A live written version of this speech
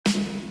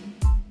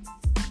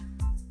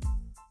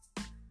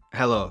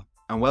Hello,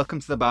 and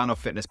welcome to the Barno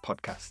Fitness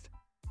Podcast.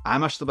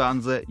 I'm Ashley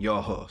Barnsley,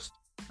 your host,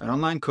 an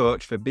online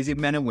coach for busy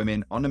men and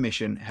women on a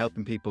mission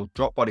helping people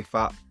drop body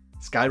fat,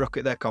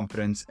 skyrocket their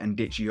confidence, and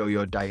ditch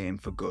yo-yo dieting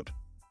for good,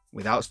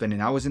 without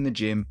spending hours in the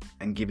gym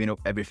and giving up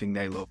everything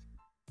they love.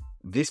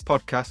 This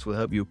podcast will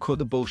help you cut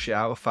the bullshit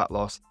out of fat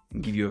loss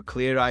and give you a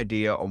clear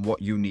idea on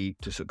what you need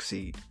to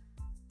succeed.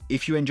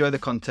 If you enjoy the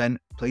content,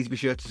 please be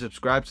sure to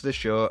subscribe to the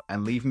show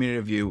and leave me a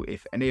review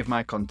if any of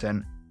my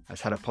content has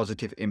had a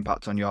positive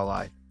impact on your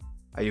life.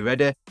 Are you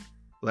ready?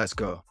 Let's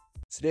go.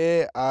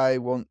 Today I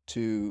want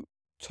to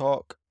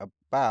talk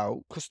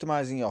about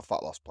customizing your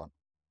fat loss plan.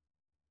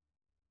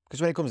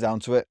 Because when it comes down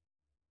to it,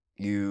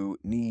 you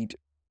need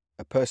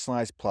a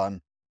personalized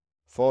plan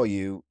for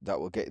you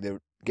that will get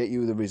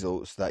you the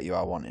results that you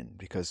are wanting.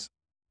 Because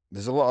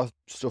there's a lot of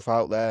stuff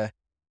out there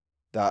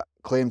that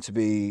claim to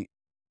be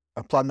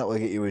a plan that will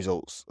get you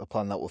results, a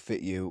plan that will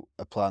fit you,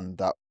 a plan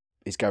that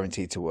is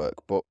guaranteed to work.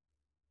 But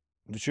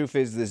the truth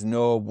is there's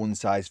no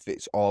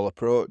one-size-fits-all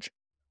approach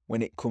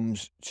when it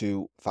comes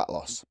to fat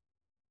loss.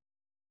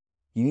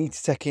 You need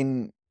to take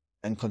in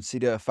and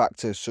consider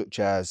factors such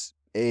as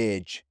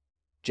age,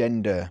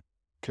 gender,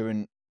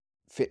 current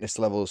fitness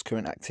levels,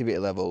 current activity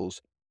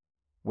levels,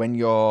 when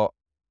you're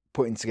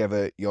putting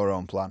together your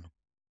own plan.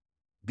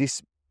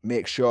 This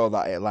makes sure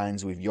that it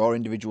aligns with your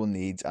individual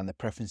needs and the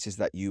preferences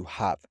that you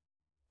have,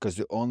 because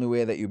the only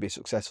way that you'll be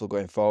successful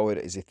going forward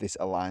is if this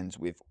aligns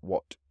with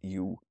what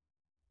you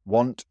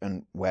want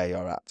and where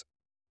you're at.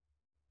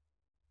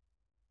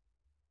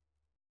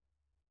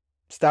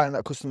 Starting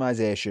that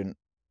customization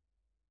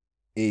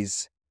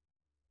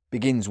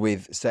begins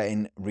with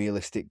setting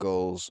realistic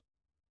goals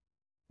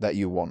that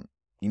you want.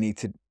 You need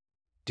to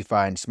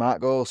define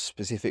SMART goals,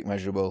 specific,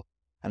 measurable,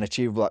 and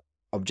achievable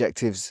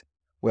objectives,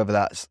 whether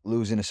that's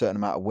losing a certain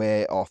amount of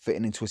weight or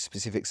fitting into a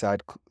specific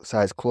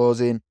size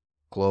clothing.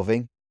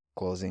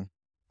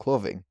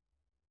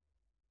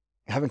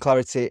 Having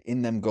clarity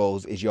in them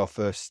goals is your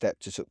first step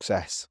to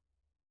success.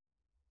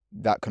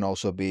 That can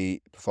also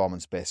be a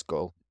performance-based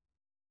goal,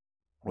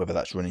 whether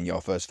that's running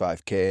your first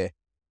 5K,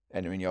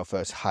 entering your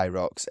first high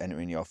rocks,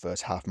 entering your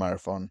first half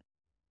marathon,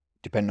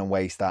 depending on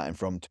where you're starting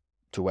from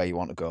to where you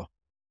want to go.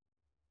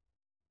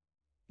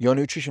 Your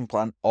nutrition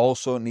plan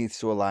also needs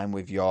to align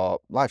with your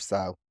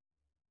lifestyle.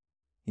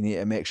 You need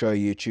to make sure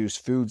you choose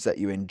foods that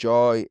you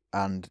enjoy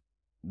and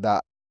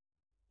that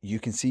you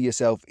can see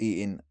yourself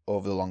eating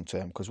over the long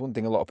term. Because one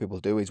thing a lot of people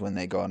do is when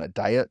they go on a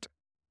diet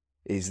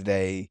is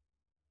they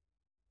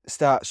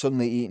start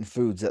suddenly eating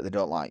foods that they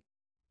don't like.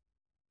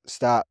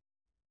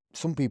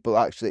 Some people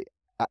actually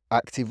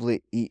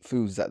actively eat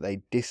foods that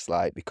they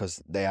dislike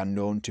because they are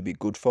known to be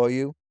good for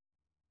you.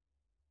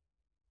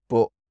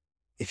 But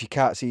if you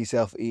can't see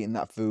yourself eating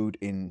that food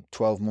in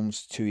 12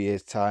 months, 2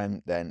 years'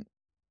 time, then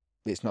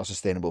it's not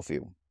sustainable for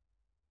you.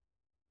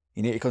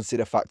 You need to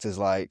consider factors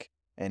like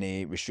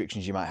any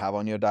restrictions you might have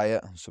on your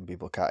diet. Some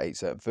people can't eat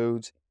certain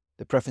foods,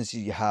 the preferences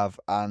you have,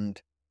 and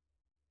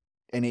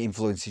any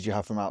influences you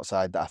have from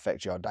outside that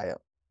affect your diet.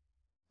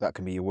 That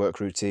can be your work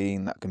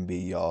routine, that can be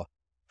your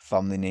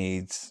family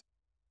needs.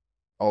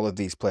 All of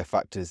these play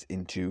factors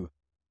into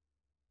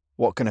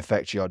what can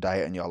affect your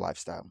diet and your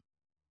lifestyle.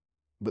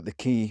 But the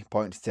key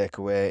point to take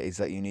away is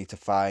that you need to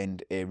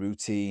find a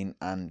routine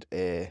and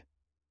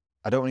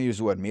I don't want to use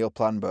the word meal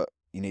plan, but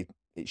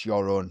it's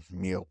your own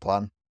meal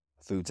plan,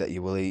 foods that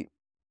you will eat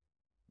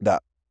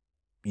that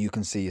you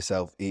can see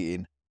yourself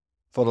eating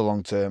for the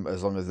long term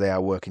as long as they are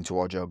working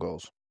towards your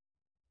goals.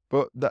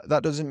 But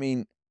that doesn't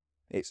mean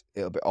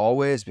it'll be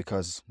always,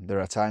 because there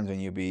are times when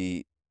you'll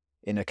be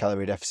in a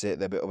calorie deficit,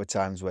 there'll be other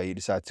times where you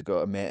decide to go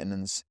to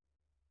maintenance,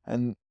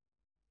 and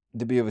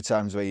there'll be other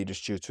times where you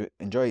just choose to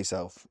enjoy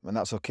yourself, and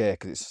that's okay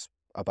because it's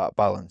about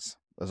balance.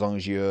 As long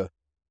as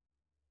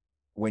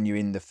when you're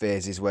in the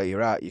phases where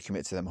you're at, you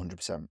commit to them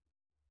 100%.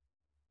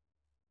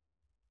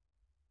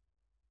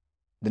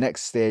 The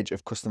next stage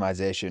of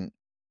customization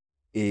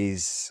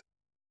is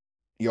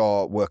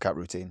your workout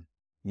routine.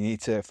 You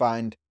need to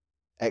find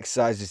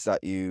exercises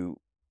that you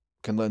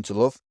can learn to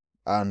love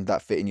and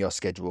that fit in your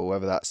schedule,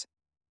 whether that's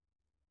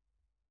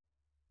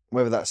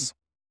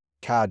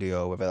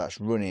cardio, whether that's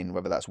running,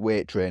 whether that's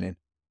weight training,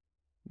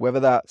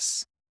 whether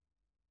that's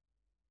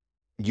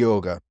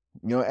yoga,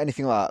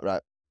 anything like that,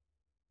 right?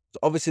 So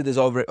obviously there's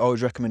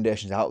always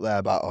recommendations out there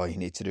about, you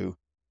need to do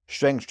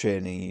strength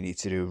training, you need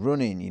to do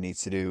running, you need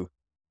to do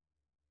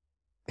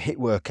HIIT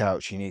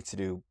workouts, you need to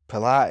do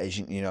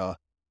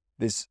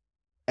Pilates,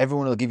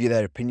 everyone will give you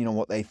their opinion on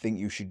what they think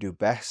you should do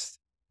best,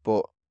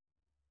 but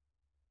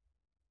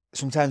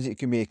sometimes it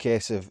can be a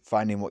case of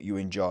finding what you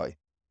enjoy.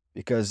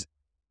 Because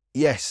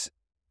yes,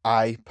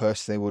 I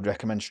personally would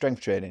recommend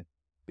strength training,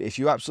 but if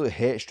you absolutely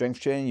hate strength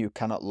training, you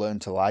cannot learn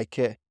to like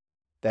it,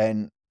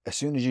 then as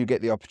soon as you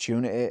get the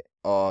opportunity,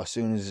 or as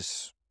soon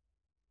as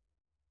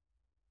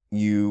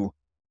you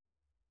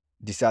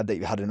decide that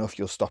you've had enough,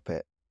 you'll stop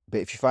it. But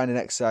if you find an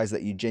exercise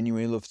that you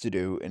genuinely love to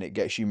do and it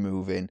gets you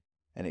moving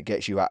and it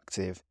gets you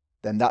active,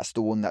 then that's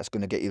the one that's going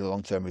to get you the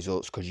long-term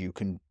results, because you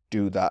can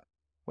do that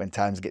when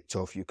times get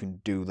tough. You can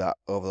do that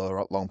over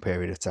a long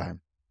period of time.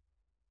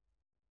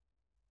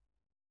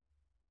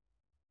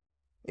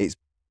 It's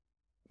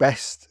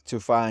best to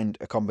find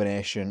a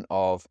combination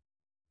of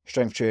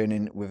strength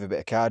training with a bit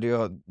of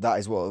cardio. That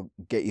is what will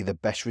get you the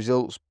best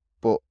results.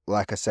 But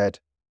like I said,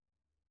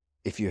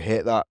 if you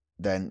hate that,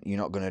 then you're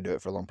not going to do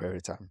it for a long period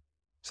of time.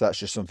 So that's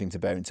just something to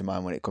bear into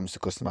mind when it comes to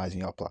customizing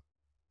your plan.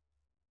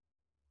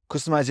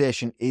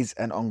 Customization is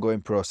an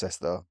ongoing process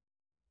though.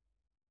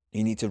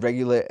 You need to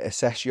regularly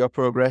assess your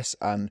progress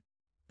and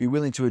be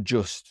willing to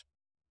adjust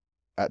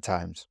at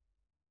times.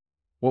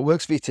 What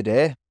works for you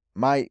today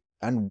might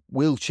and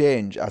will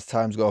change as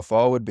times go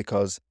forward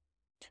because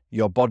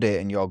your body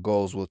and your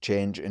goals will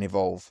change and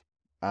evolve.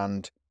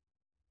 And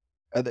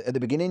at the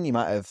beginning, you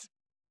might have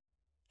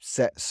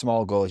set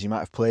small goals. You might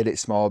have played it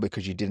small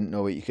because you didn't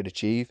know what you could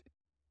achieve.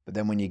 But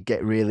then when you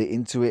get really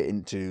into it,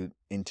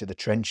 into the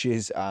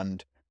trenches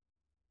and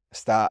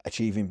start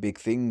achieving big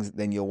things,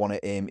 then you'll want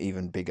to aim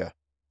even bigger.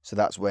 So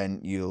that's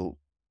when you'll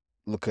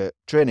look at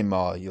training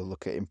more. You'll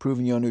look at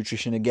improving your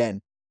nutrition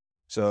again.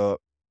 So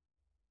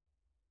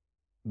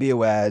be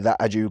aware that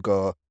as you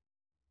go,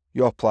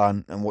 your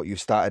plan and what you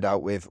started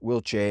out with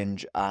will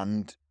change,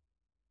 and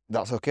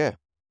that's okay.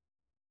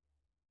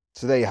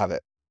 So there you have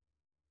it.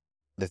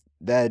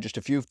 There are just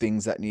a few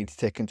things that you need to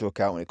take into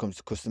account when it comes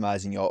to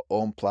customizing your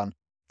own plan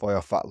for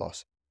your fat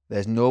loss.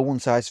 There's no one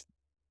size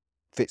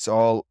fits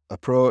all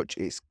approach.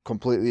 It's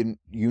completely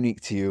unique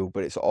to you,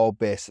 but it's all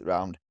based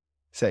around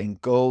setting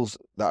goals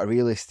that are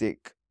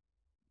realistic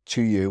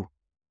to you,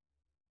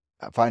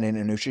 finding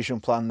a nutrition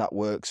plan that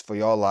works for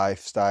your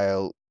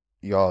lifestyle,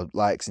 your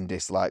likes and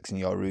dislikes and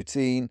your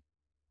routine,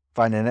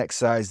 finding an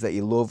exercise that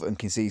you love and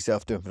can see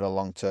yourself doing for the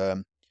long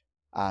term,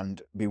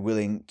 and be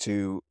willing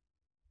to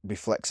be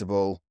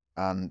flexible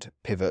and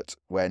pivot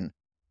when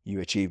you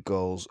achieve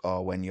goals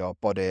or when your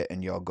body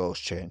and your goals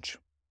change.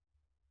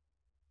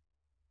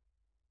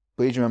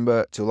 Please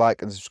remember to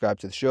like and subscribe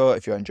to the show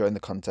if you're enjoying the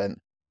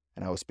content,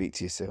 and I will speak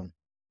to you soon.